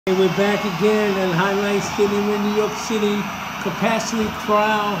We're back again at Highlight Stadium in New York City. Capacity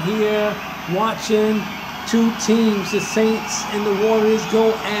crowd here watching two teams, the Saints and the Warriors,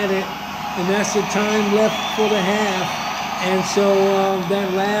 go at it. And that's the time left for the half. And so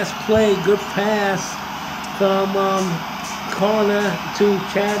that last play, good pass from Carter to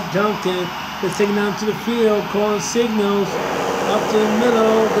Chad Duncan. They're taking down to the field, calling signals up to the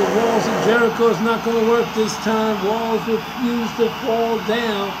middle. The walls of Jericho is not going to work this time. Walls refuse to fall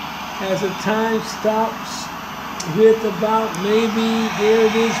down as the time stops with about maybe, there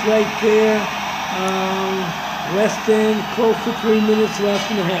it is right there, less than close to 3 minutes left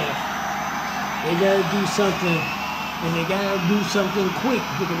in the half. They got to do something, and they got to do something quick,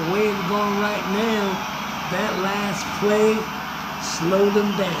 because the way it's going right now, that last play slowed them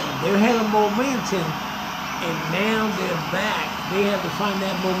down. They had a momentum, and now they're back. They have to find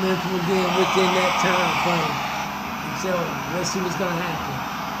that momentum again within that time frame. And so let's see what's going to happen.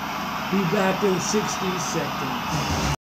 Be back in 60 seconds.